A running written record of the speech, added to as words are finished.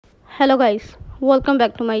Hello guys, welcome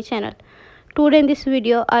back to my channel. Today in this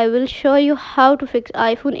video I will show you how to fix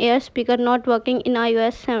iPhone Air speaker not working in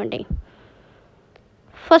iOS 17.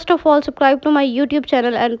 First of all, subscribe to my YouTube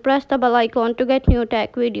channel and press the bell icon to get new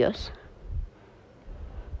tech videos.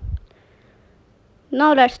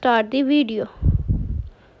 Now let's start the video.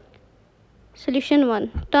 Solution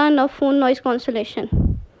 1. Turn off phone noise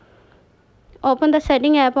cancellation. Open the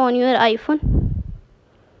setting app on your iPhone.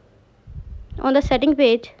 On the setting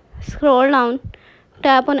page, scroll down,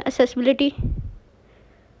 tap on accessibility.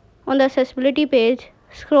 On the accessibility page,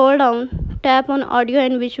 scroll down, tap on audio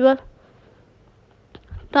and visual.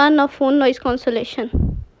 Turn off phone noise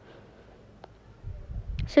cancellation.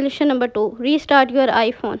 Solution number 2. Restart your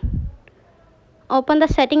iPhone. Open the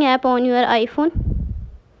setting app on your iPhone.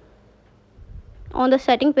 On the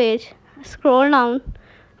setting page, scroll down,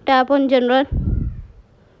 tap on general.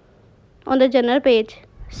 On the general page,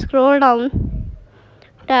 scroll down,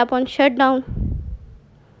 tap on shutdown.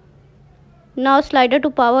 Now slider to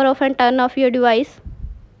power off and turn off your device.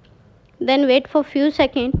 Then wait for few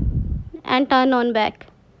seconds and turn on back.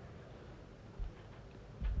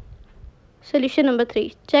 Solution number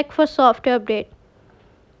 3. Check for software update.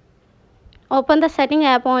 Open the setting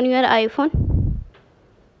app on your iPhone.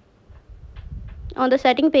 On the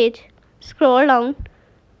setting page, scroll down,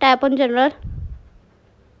 tap on general.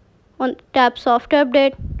 Tap software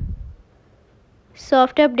update.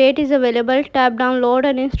 Software update is available. Tap download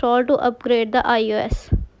and install to upgrade the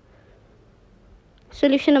iOS.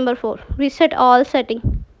 Solution number 4. Reset all settings.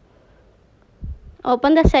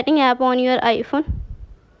 Open the setting app on your iPhone.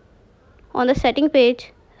 On the setting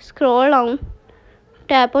page, scroll down,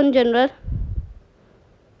 tap on general.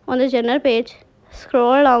 On the general page,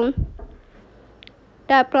 scroll down,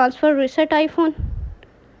 tap transfer reset iPhone.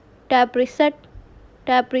 Tap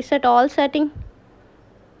reset all settings.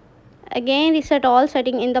 Again reset all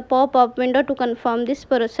settings in the pop-up window to confirm this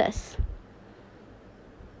process.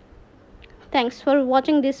 Thanks for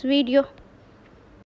watching this video.